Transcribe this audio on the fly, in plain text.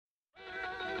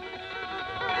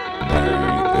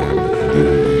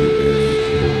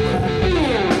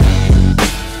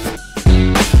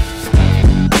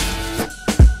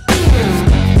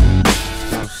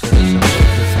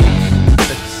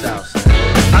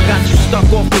stuck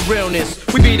off the realness.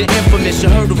 We be the infamous, you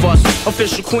heard of us.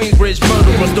 Official Queensbridge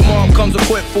murderers. The mob comes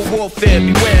equipped for warfare.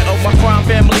 Beware of my crime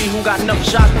family who got enough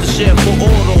shots to share for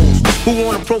all those who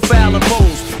wanna profile and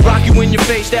pose. Rock you in your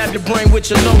face, stab your brain with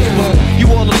your nose bone. You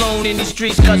all alone in these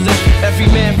streets, cousin. Every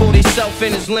man for himself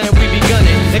in his land, we be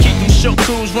gunning. And keep these shook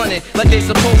crews running like they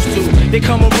supposed to. They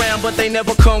come around, but they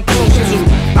never come close to.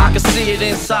 I can see it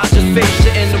inside your face,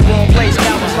 you're in the wrong place.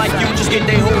 Cowards like you just get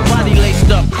their whole body laced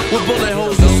up with bullet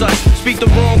holes and such. Speak the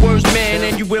wrong words, man,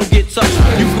 and you will get touched.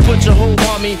 You can put your whole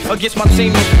army against my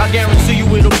team, I guarantee you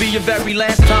it'll be your very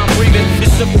last time breathing.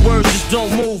 It's simple words, just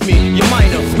don't move me. You're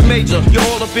minor, we major. You're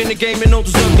all up in the game and don't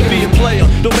deserve to be a player.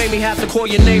 Don't make me have to call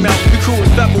your name out. Your crew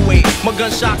is featherweight. My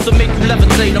gunshots will make you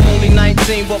levitate. I'm only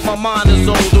 19, but my mind is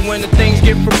old. And when the things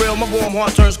get for real, my warm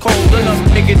heart turns cold. Another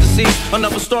nigga deceased,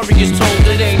 another story is told.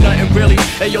 It ain't nothing really.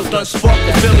 Hey yo, done spark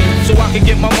the Philly, so I can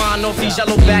get my mind off these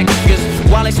yellow back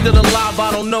niggas. While they still alive,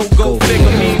 I don't know. Go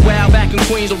figure. Meanwhile, back in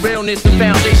Queens, the realness, the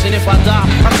foundation. If I die,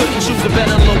 I couldn't choose a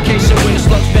better location. When the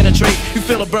slugs penetrate, you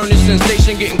feel a burning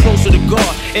sensation, getting closer to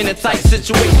God in a tight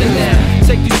situation now.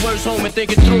 Take these words home and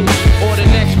think it through, or the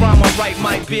next rhyme I write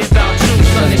might be about you.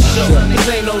 Son, it's shook, cause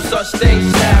ain't no such thing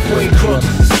as halfway crooks.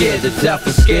 Scared to death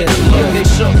and scared to look. They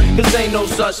shook, cause ain't no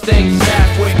such thing as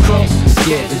halfway crooks.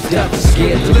 Scared to death and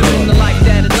scared to look. Living the life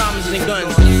that is diamonds and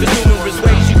guns. There's numerous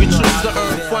ways you can choose to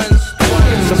earn funds.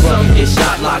 Some get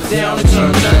shot, locked down, and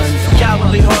turn guns.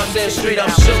 Cowardly hearts and straight up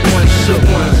shook ones, shook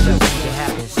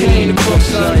ones. He ain't a crook,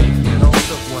 son.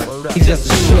 He's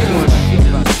just a shook one.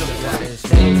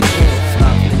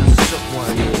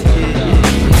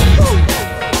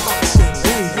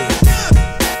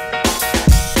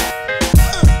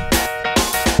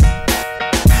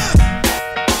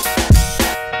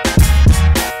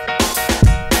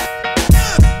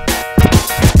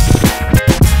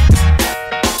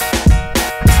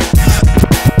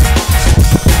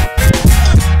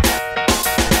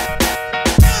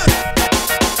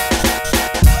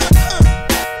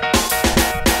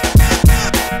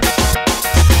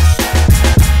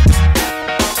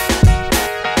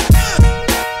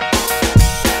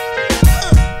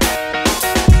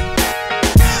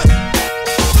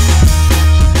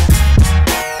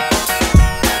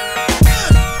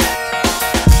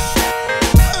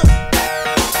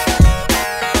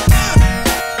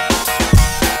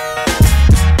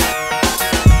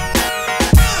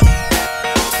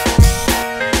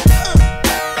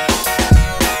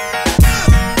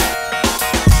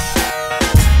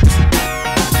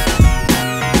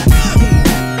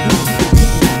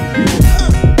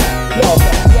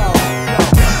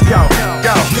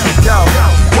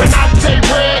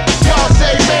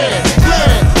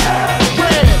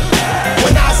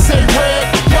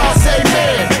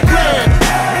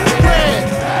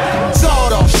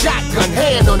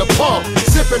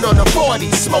 on the 40,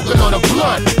 smoking on a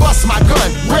blunt. Bust my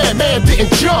gun, red man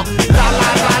didn't jump. La la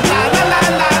la la la la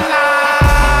la la.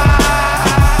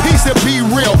 Peace to be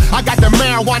real, I got the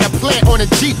marijuana plant on a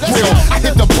Jeep grill. I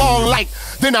hit the ball like,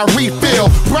 then I refill.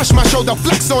 Brush my shoulder,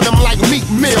 flex on them like Meek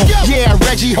Mill. Yeah,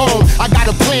 Reggie home, I got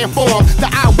a plan for him. The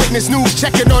Eyewitness News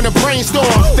checking on the brainstorm.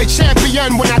 They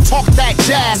champion when I talk that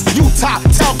jazz. You top,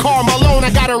 tell Karl Malone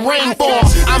I got a ring for him.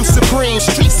 I'm supreme,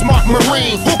 street smart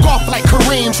marine. Hook off like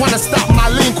Kareem, trying to stop my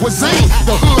lean cuisine.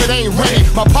 The hood ain't ready,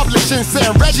 my publishing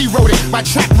said Reggie wrote it. My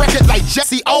track record like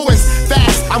Jesse Owens.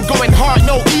 Fast, I'm going hard,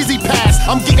 no easy pass.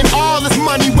 I'm getting all this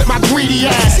money with my greedy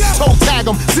ass. Toe tag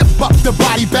 'em, zip up the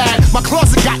body bag. My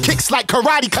closet got kicks like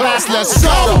karate class, let's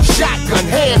go. Shotgun,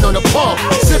 hand on the pump,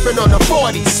 sipping on the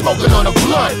 40, smoking on a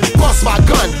blunt. Bust my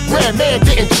gun, red man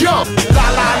didn't jump. La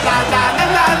la la la la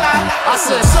la la. I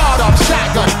said sawed off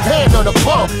shotgun, hand on the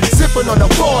pump, sipping on the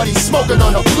 40, smoking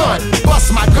on a blunt.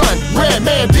 Bust my gun, red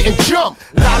man didn't jump.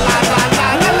 La la la la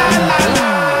la la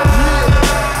la.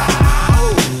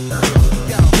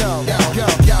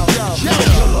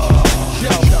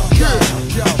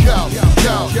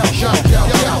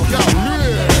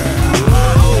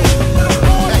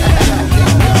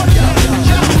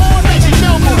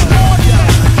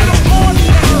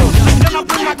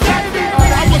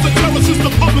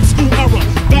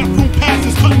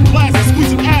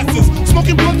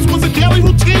 Smoking blunts was a daily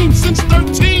routine since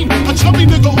 13. A chubby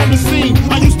nigga on the scene.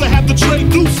 I used to have the tray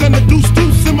deuce and the deuce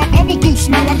in my bubble goose.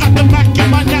 Now I got the Mac in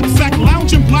my knapsack,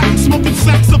 lounging black, smoking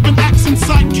sacks up in accent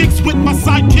sidekicks with my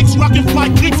sidekicks, rocking fly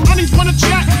kicks. Honeys wanna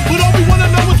chat, but all we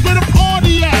wanna know is where the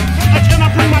party at. And can I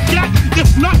bring my gat?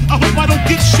 If not, I hope I don't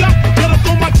get shot. Better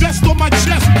throw my vest on my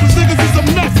chest, cause niggas is a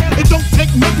mess. It don't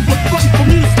take nothing but frontin' for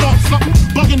me to start something.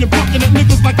 Bugging and bucking at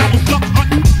niggas like I was duck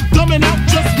hunting. Dumbing out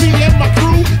just me and my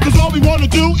crew, cause all we wanna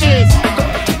do is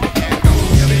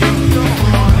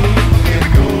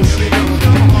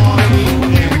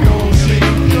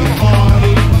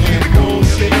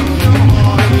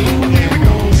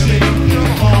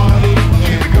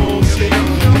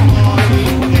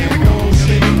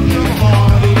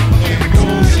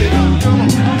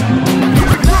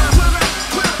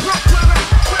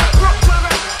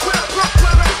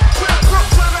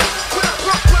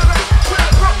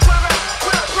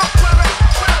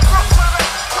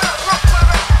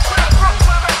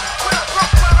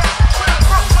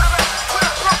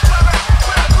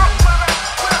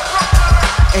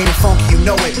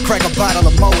crack a bottle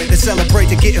of Moet to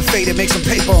celebrate the getting faded, make some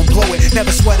paper and blow it.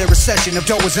 Never sweat a recession. If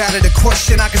dough was out of the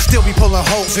question, I could still be pulling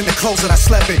holes in the clothes that I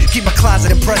slept in. Keep my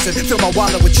closet impressive, fill my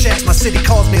wallet with checks. My city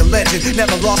calls me a legend,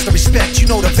 never lost the respect. You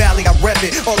know the valley, I rep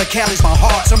it. All the Cali's my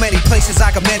heart. So many places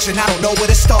I could mention, I don't know where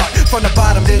to start. From the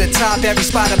bottom to the top, every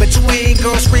spot in between.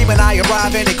 Girls screaming, I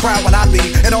arrive and they cry when I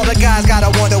leave. And all the guys gotta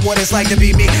wonder what it's like to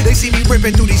be me. They see me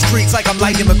ripping through these streets like I'm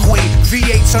Lightning McQueen.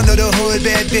 V8s under the hood,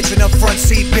 bad bitch in the front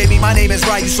seat. Baby, my name is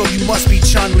Ryu, so you must be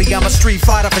Chun-Li. I'm a street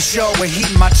fighter for sure, with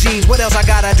heat in my jeans. What else I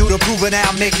gotta do to prove it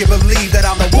now? Make you believe that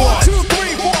I'm the one. 1, 2,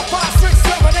 3, 4, 5, 6,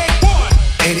 7, 8,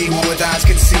 1. Anyone with eyes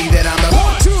can see that I'm the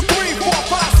 1, 2, 3, 4,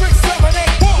 5, 6, 7,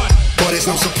 8, 1. But it's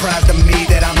no surprise to me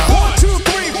that I'm the 1, 2,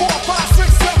 3, 4, 5,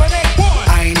 6, 7, 8, 1.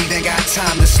 I ain't even got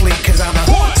time to sleep, cause I'm the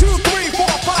 1, 2, 3, 4,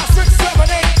 5, 6, 7,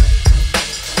 8.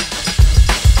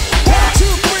 1, 2,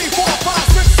 3, 4,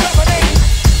 5, 6, 7, 8.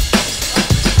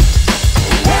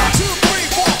 1, 2, 3,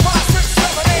 4, 5, 6,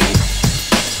 7, 8.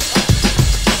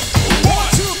 1,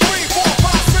 2, 3, 4,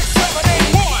 5, 6, 7,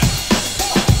 8, 1.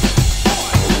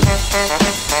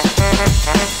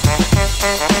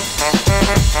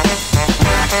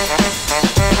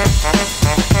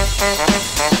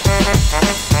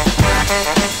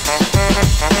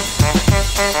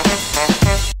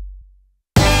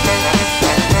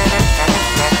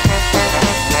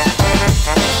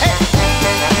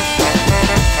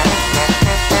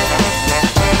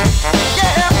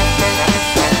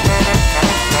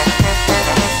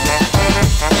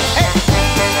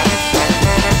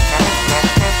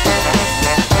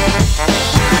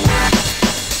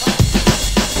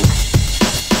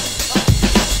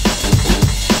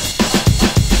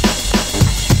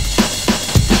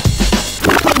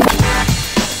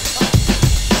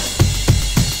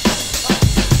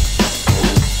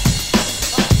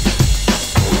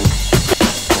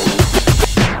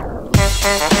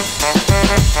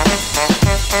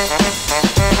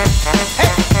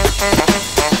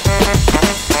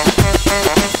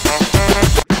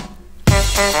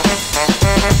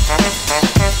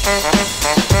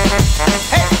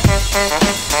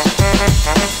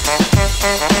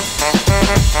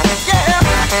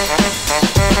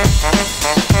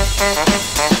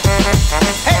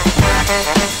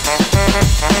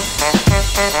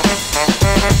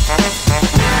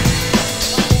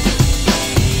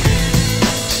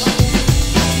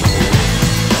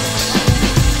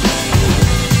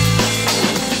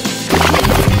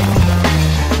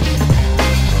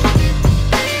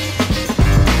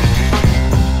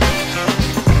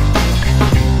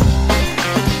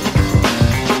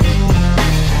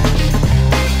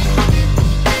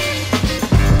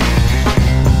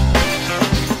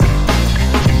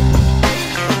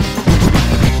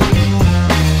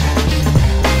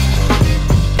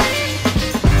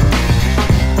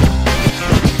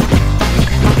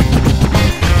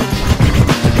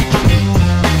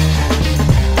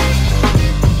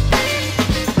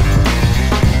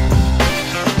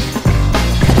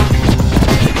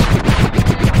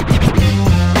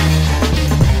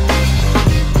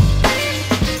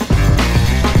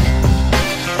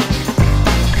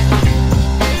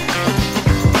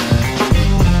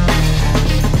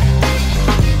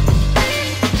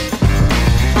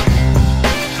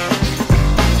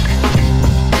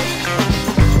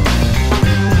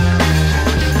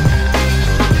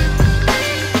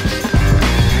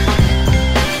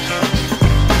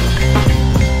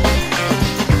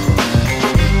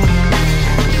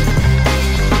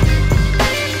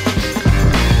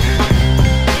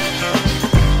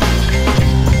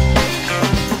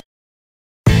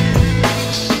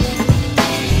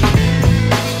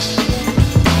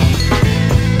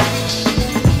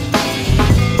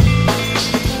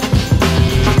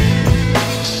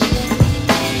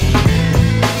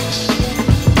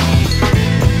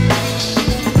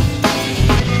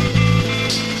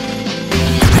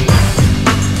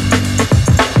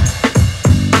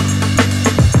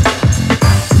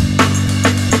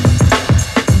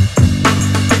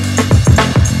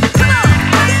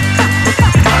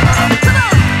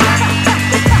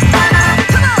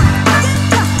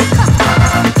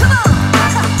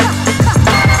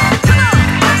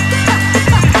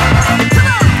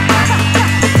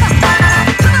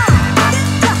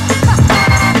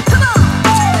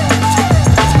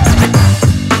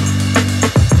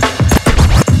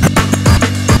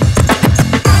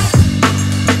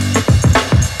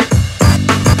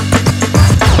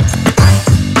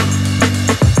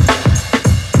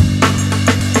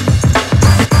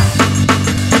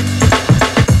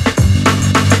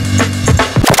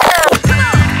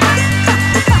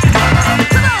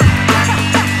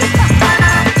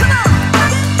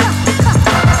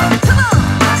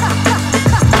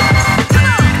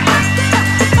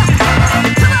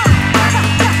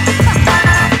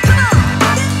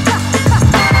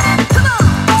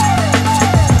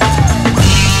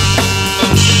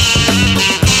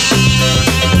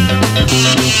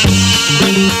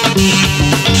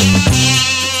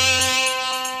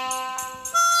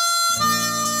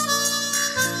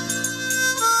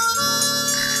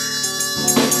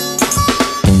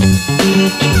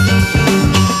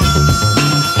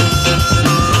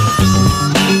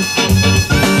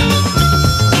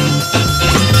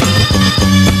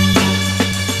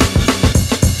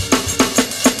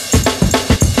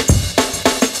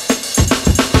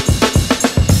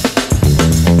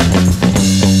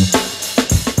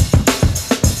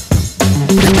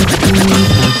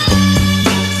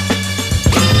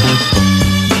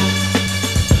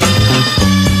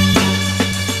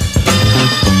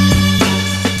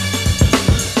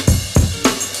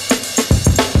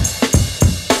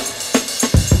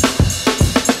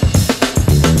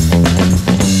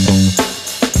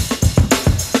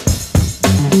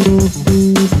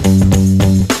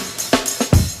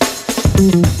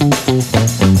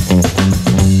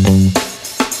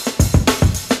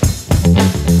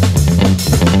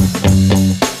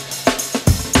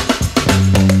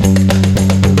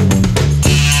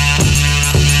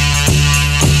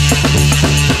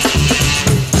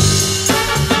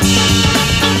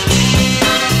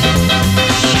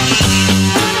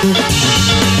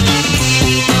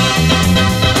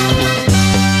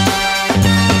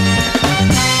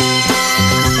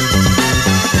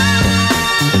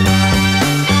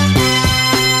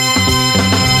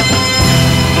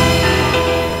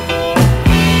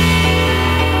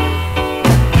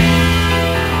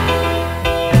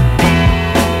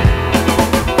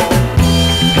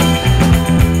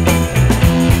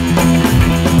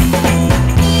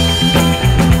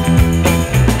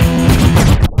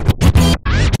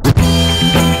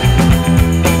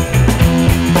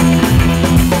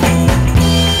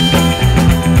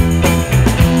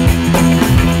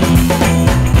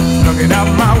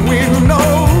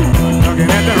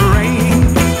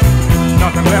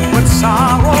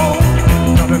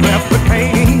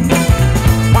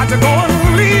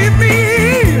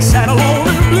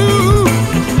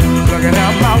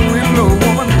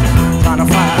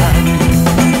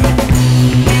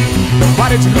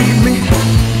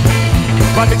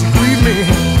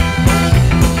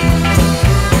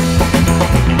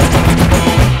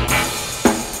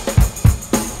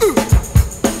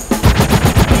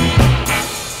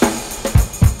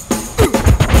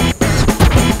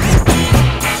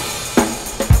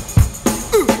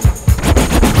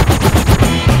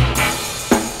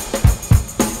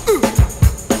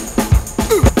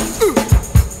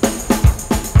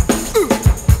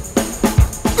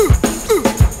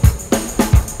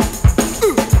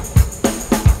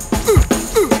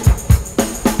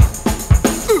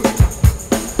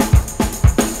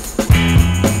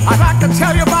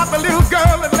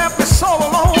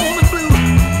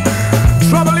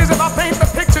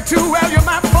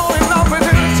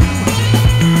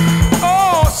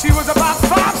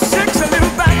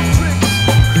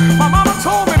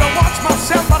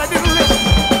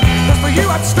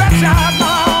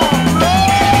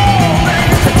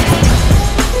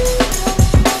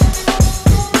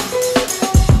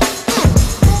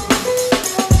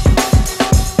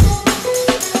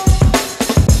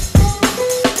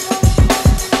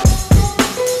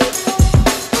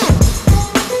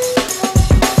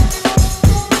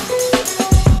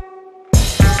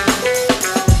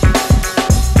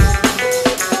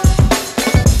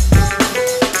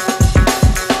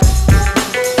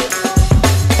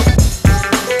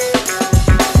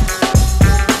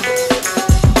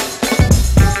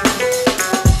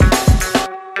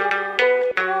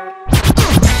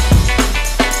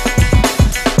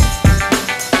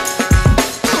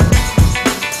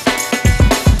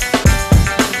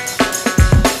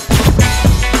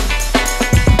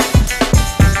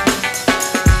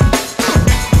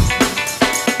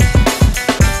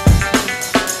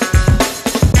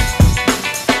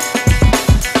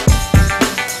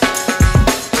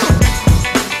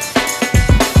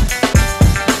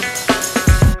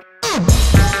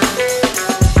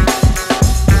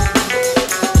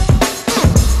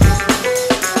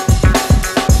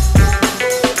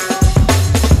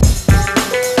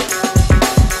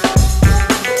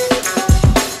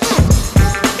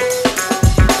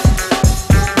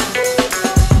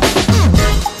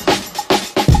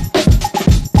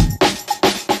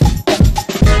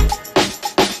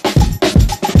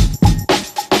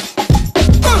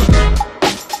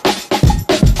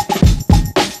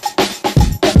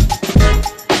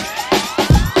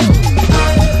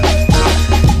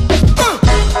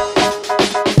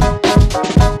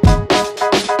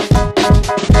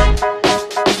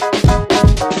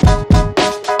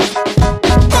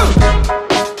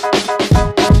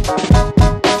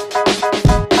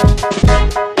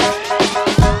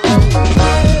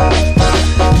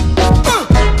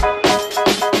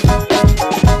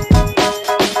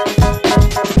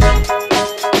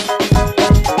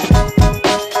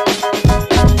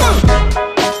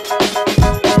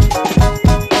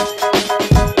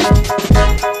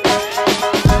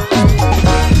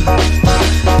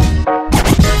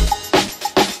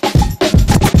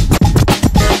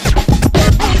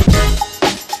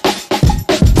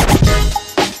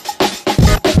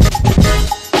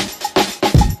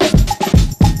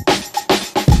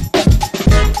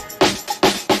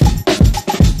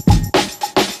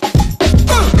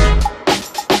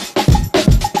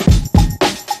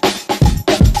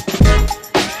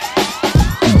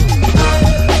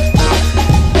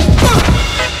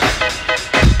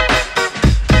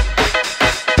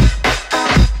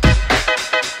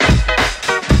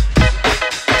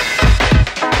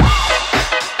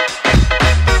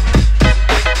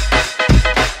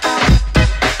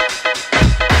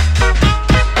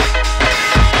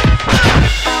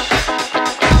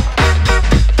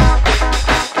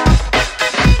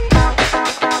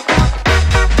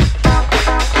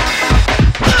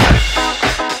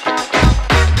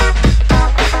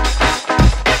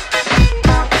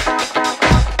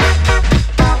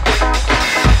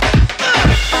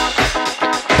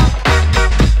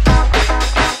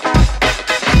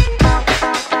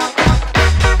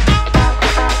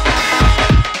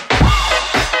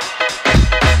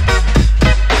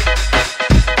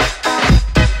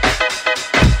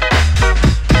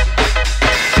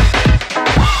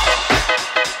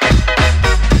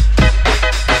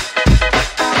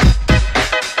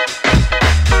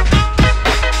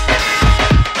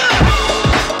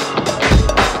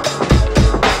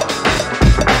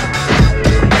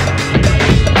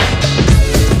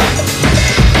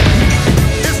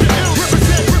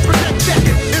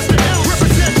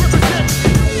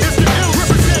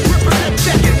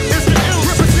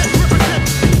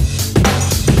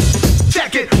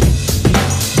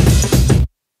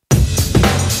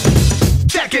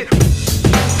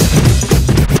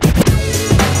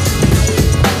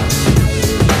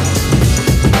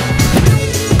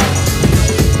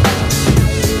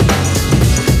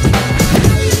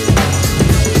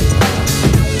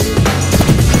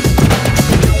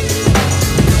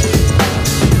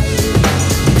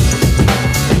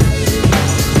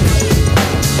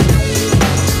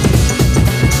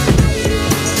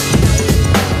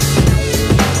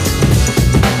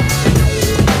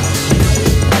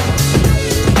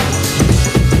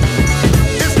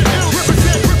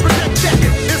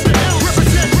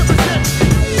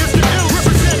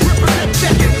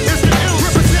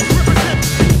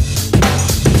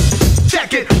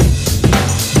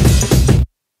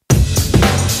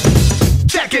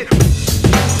 it.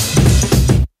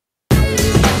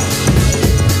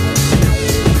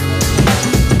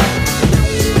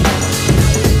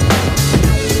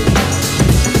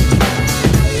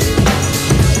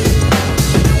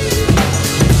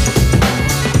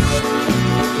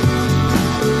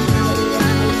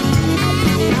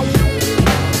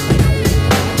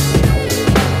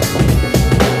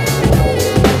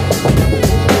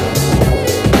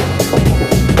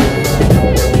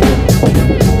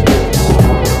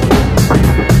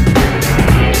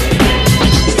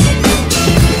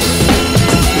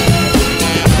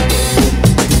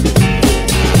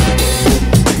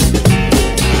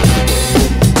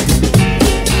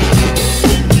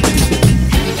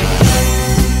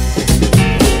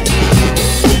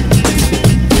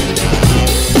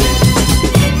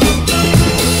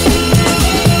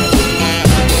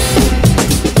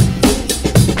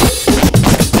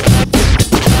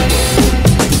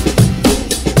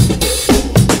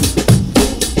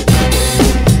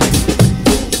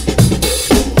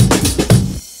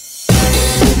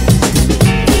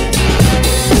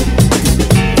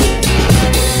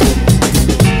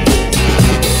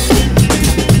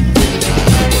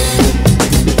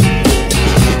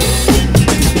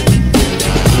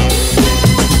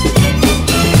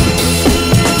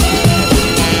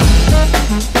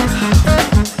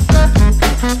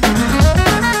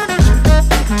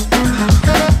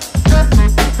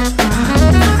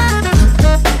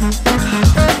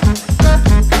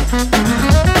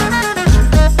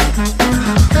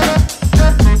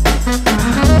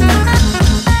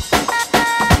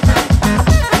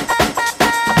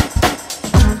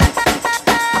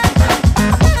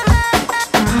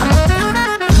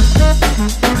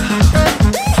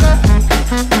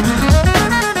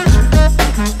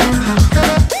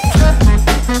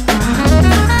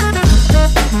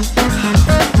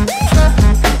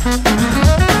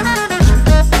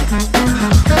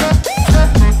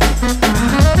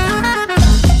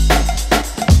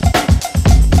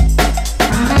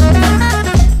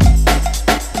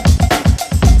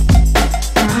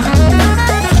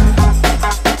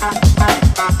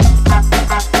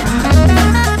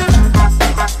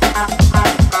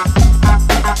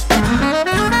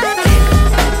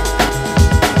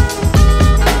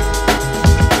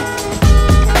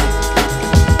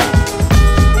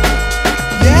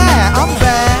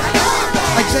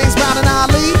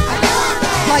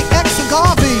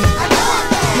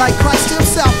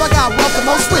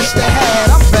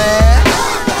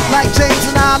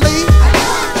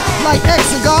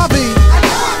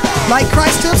 Like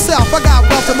Christ himself, I got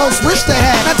wealth the most wish they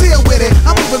had. Now deal with it,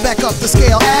 I'm moving back up the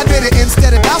scale. Admit it,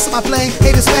 instead of bouncing my plane,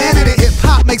 haters fanning it. Hip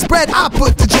hop makes bread, I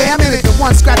put the jam in it. The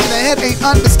one scratching their head ain't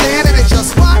understanding it.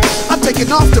 Just watch, I'm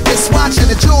taking off the wristwatch and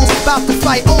the jewels. About to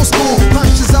fight old school,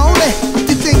 punches only.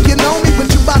 You think you know me, but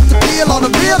you about to feel on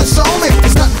the real, it's on me.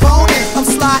 It's nothing phony, I'm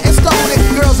sly and stony.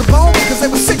 Girls are bony, cause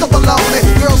they were sick of baloney.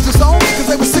 Girls disown me,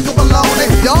 cause they were sick of baloney.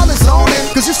 Y'all is on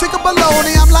it, cause you sick of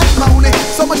baloney. I'm like Moni,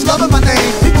 so much love in my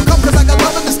name. People come cause I got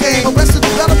love in this game. Arrested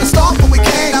development start when we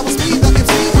came. That was me, the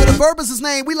MC with a verb is his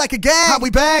name. We like a gang, how we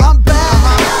bang. I'm back,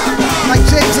 like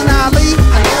James and Ali.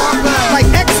 I know I'm back. Like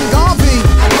X and Garvey.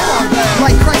 I know I'm back.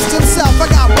 Like Christ himself, I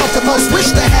got wealth the most wish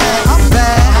they had. I'm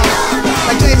back,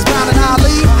 like James Brown and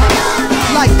Ali.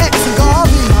 Like X and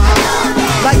Garvey.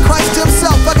 Like Christ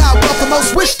himself, I got wealth the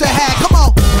most wish they had. Come on.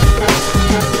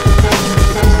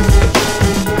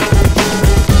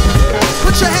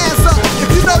 Put your hands up if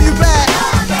you know you bad.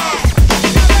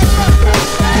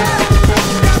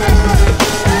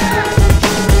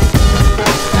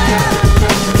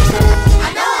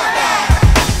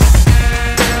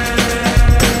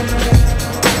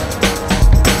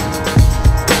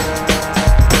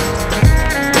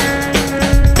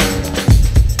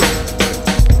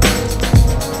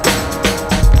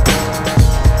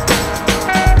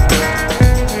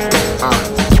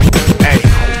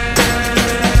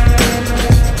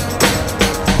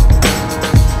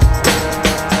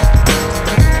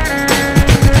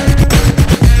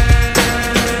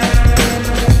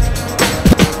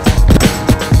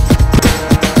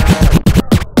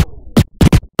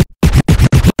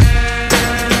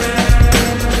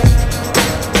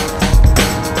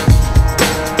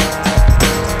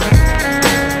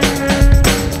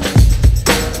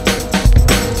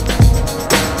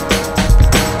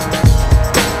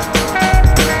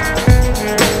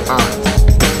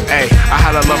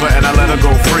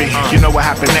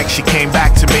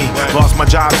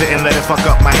 job, didn't let it fuck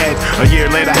up my head. A year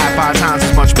later, had 5 times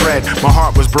as much bread. My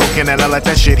heart was broken and I let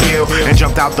that shit heal, and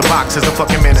jumped out the box as a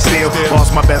fucking man of steel.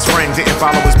 Lost my best friend, didn't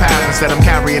follow his path. Instead, I'm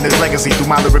carrying his legacy through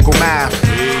my lyrical math.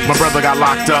 My brother got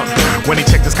locked up. When he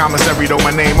checked his commissary, though,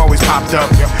 my name always popped up.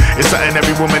 It's something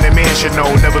every woman and man should know.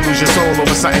 Never lose your soul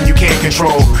over something you can't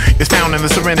control. It's found in the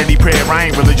serenity prayer. I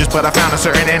ain't religious, but I found a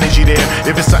certain energy there.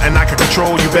 If it's something I can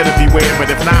control, you better beware. But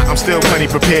if not, I'm still plenty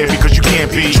prepared, because you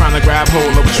can't be trying to grab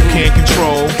hold of what you can't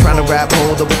control. Trying to grab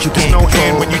hold of what you can't control. There's no control.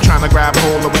 end when you trying to grab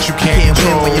hold of what you can't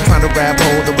control. Win when you're trying to grab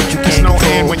hold of what you can't There's no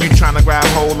control. end when you trying to grab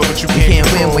hold of what you can't Can't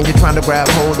control. win when you're trying to grab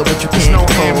hold of what you There's can't no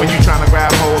control. end when you trying to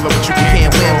grab hold of what you can't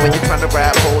Can't win control. when you're trying to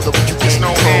grab hold of what you There's can't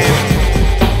no control. end.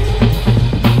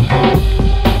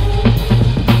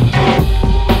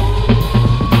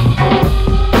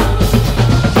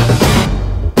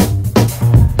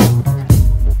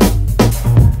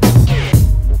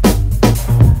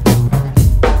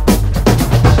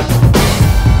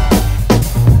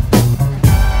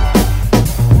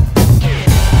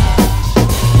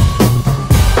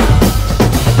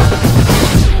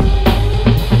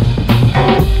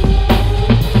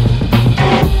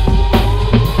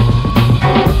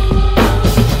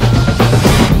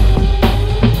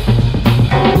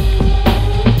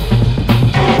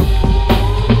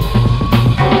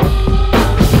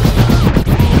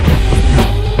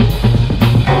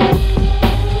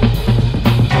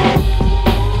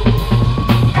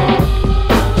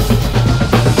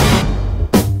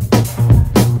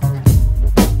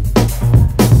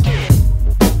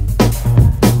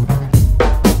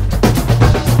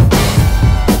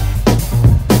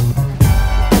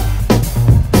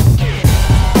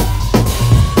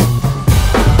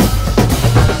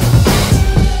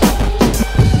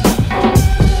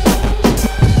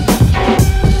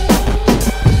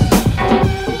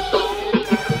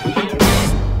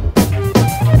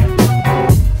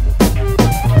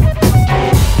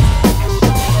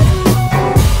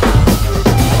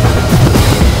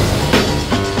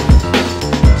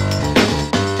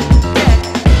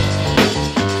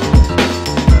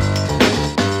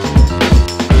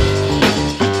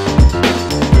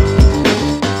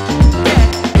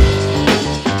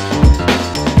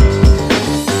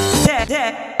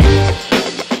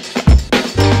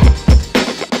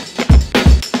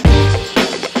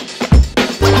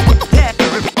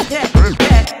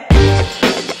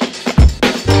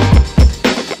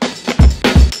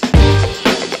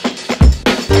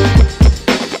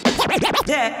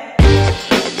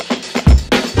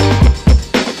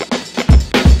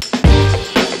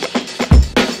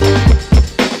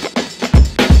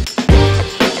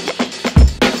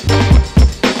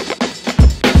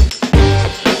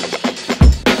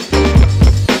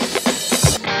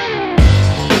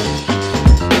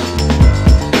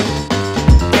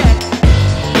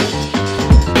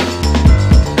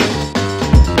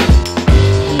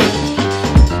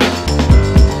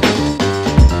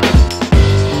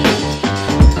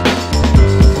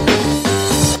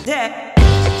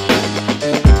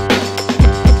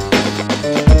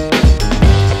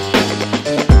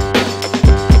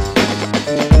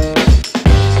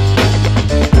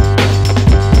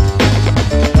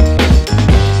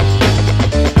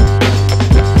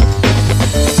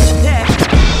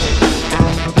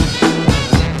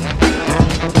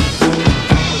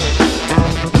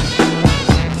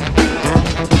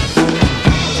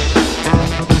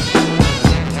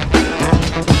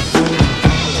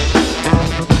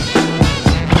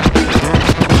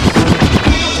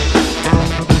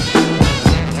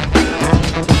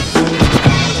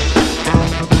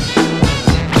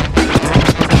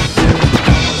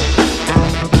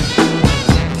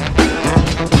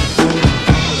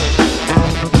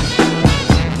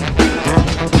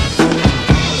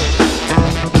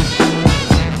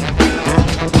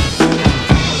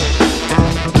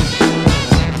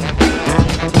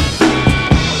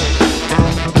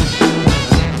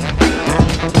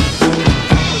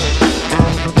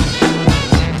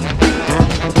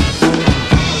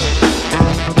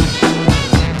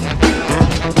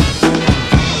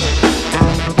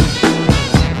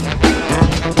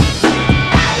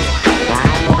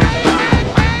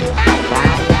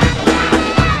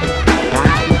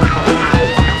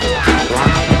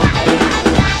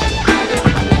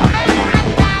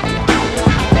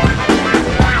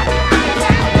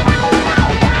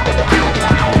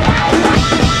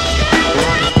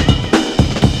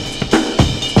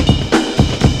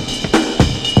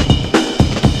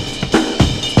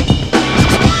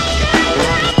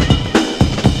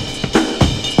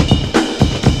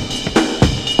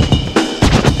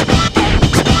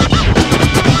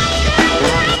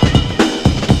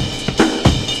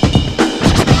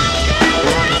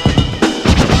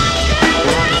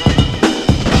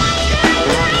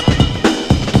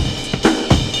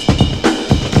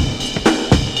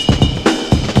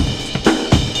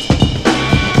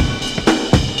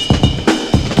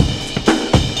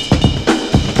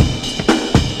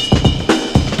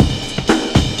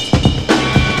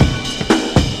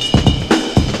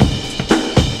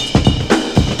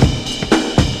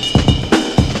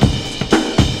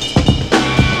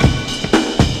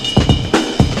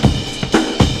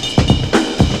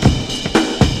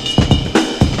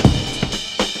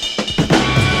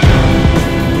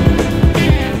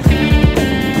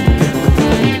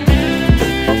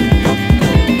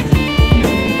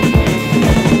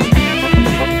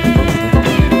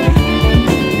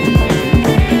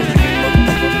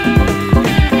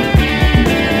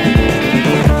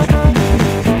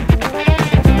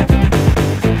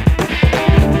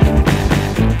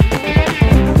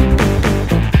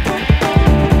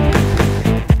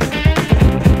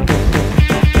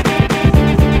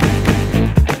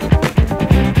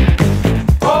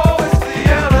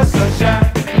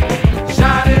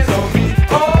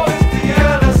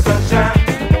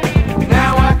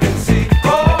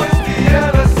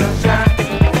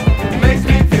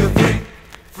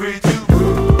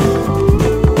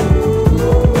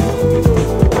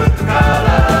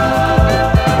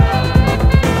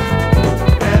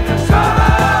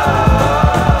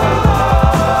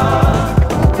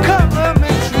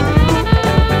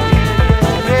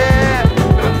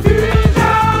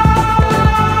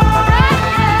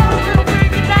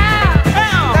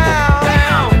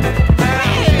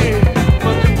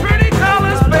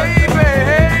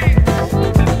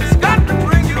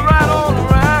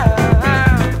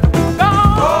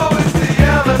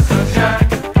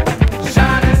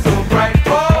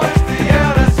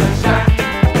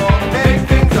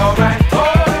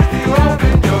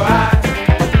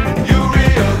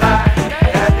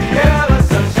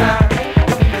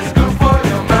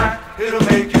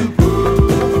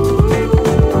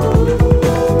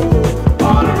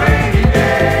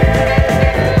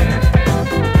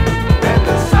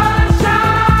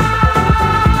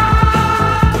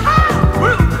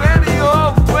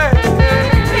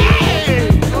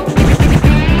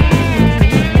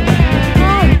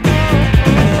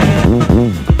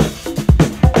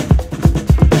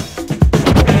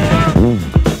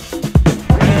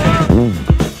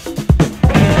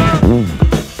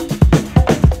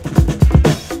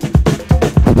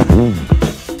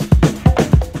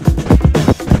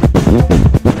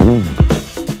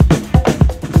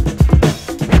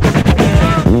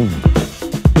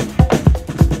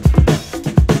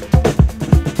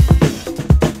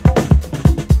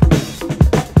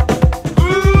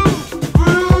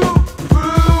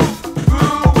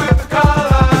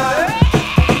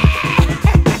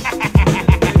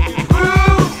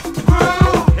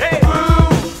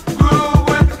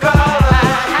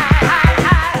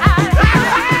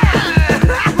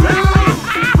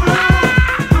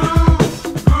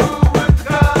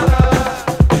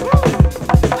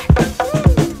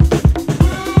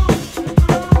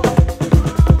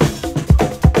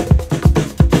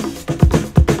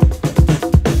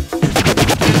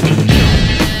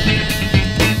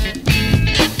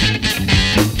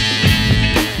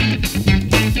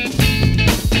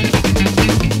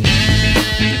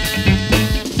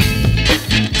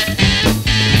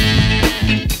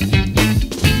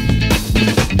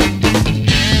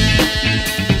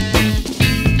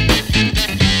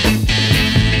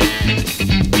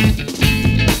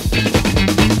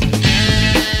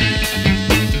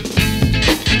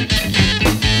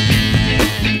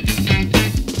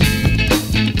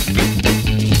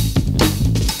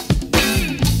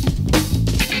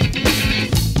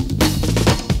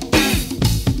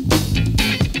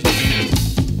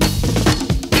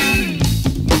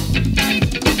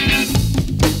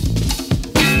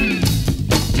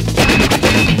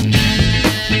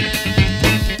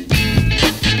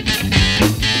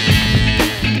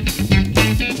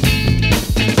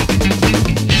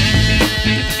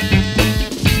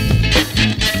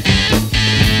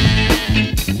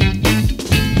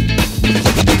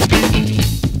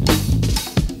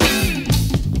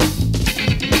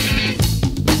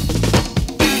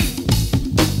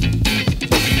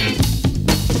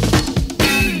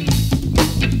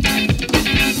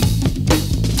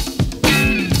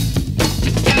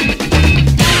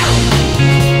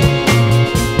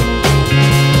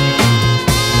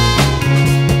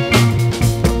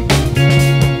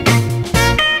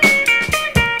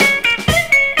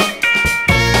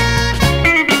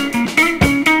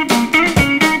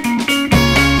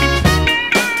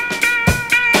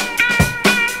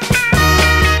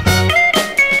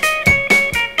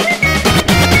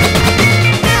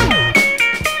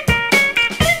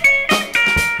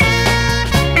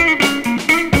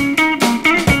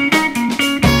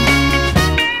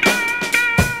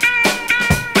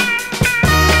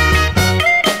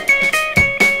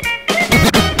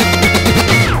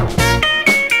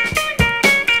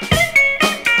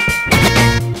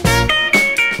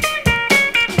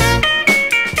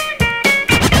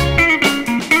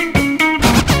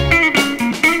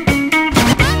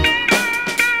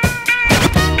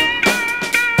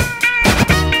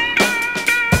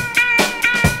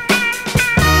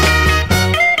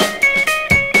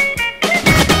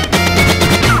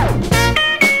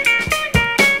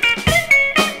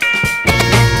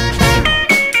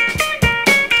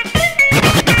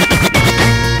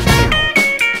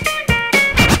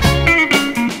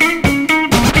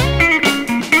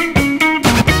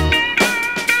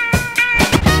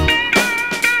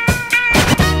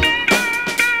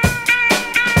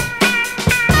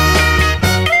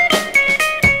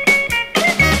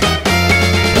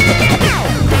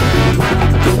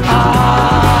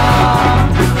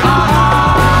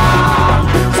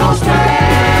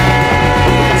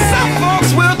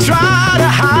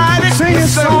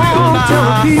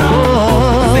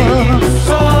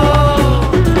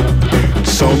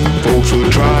 Some folks will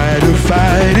try to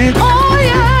fight it. Oh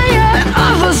yeah, yeah. And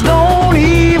others don't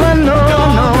even know.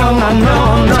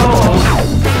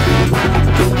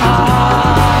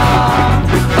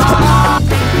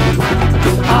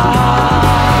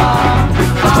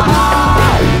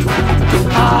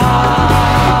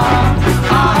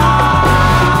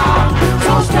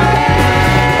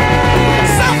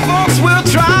 Some folks will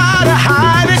try to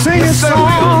hide it. Sing a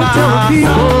song to the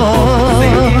people.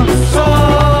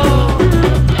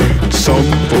 Some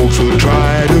folks will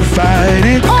try to fight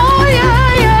it. Oh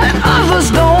yeah, yeah. And others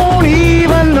don't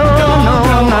even know.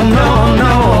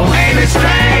 Ain't it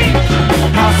strange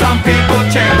how some people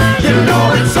change? You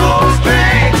know it's so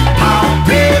strange how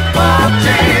people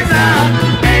change now.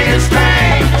 Ain't it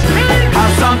strange how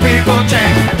some people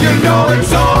change? You know it's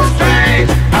so strange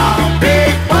how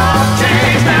people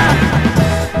change now.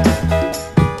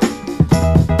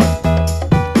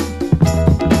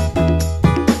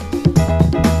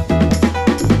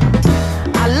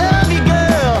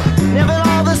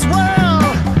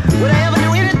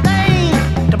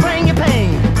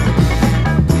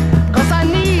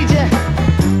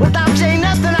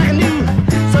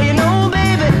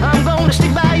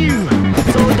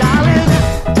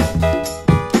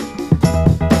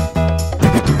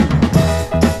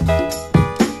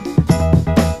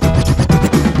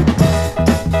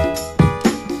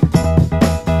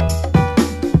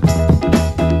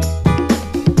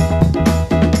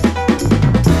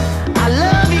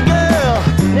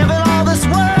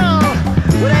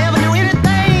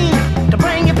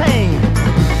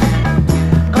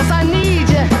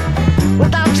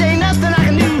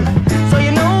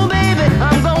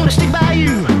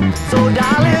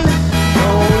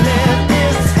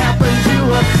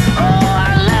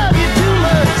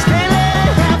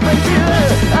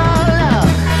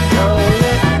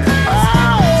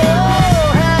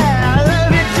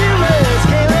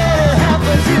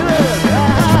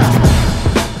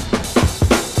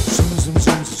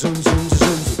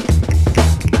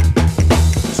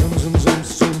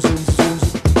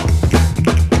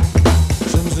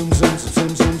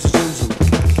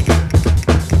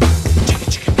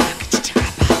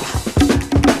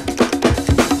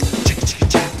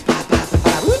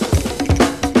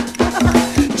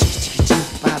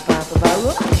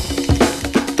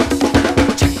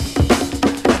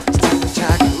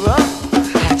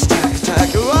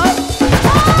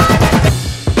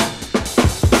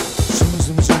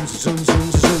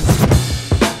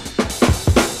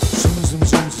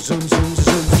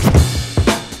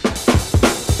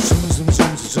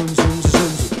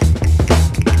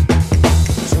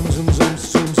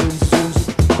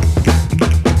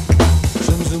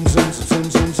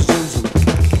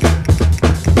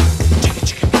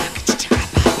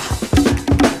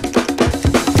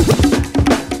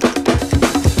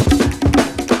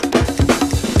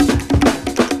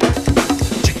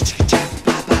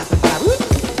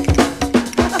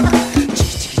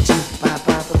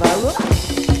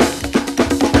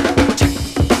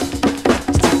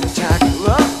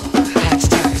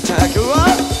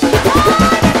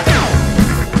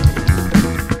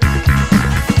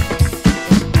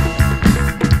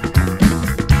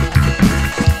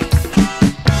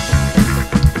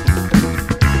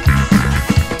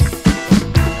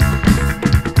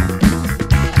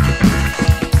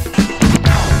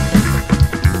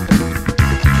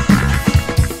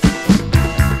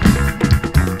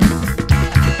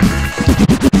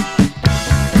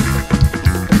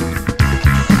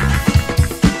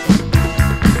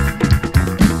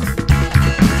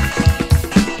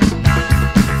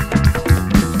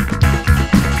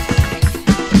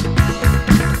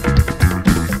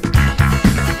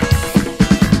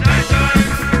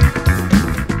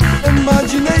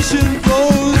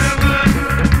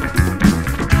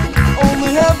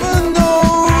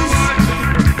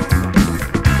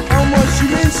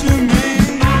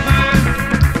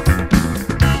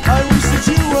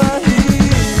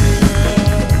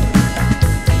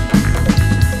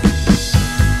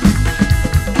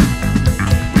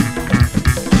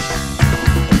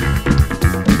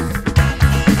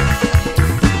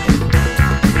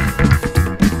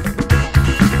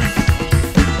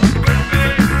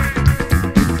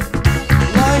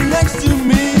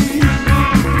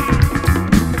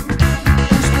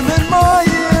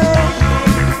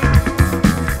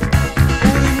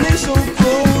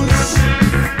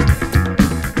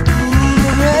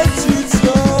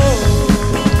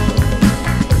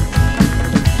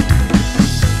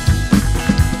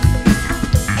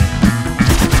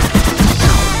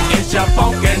 It's your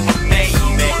funkin',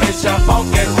 baby. It's your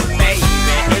funkin', baby.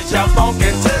 It's your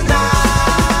funkin'.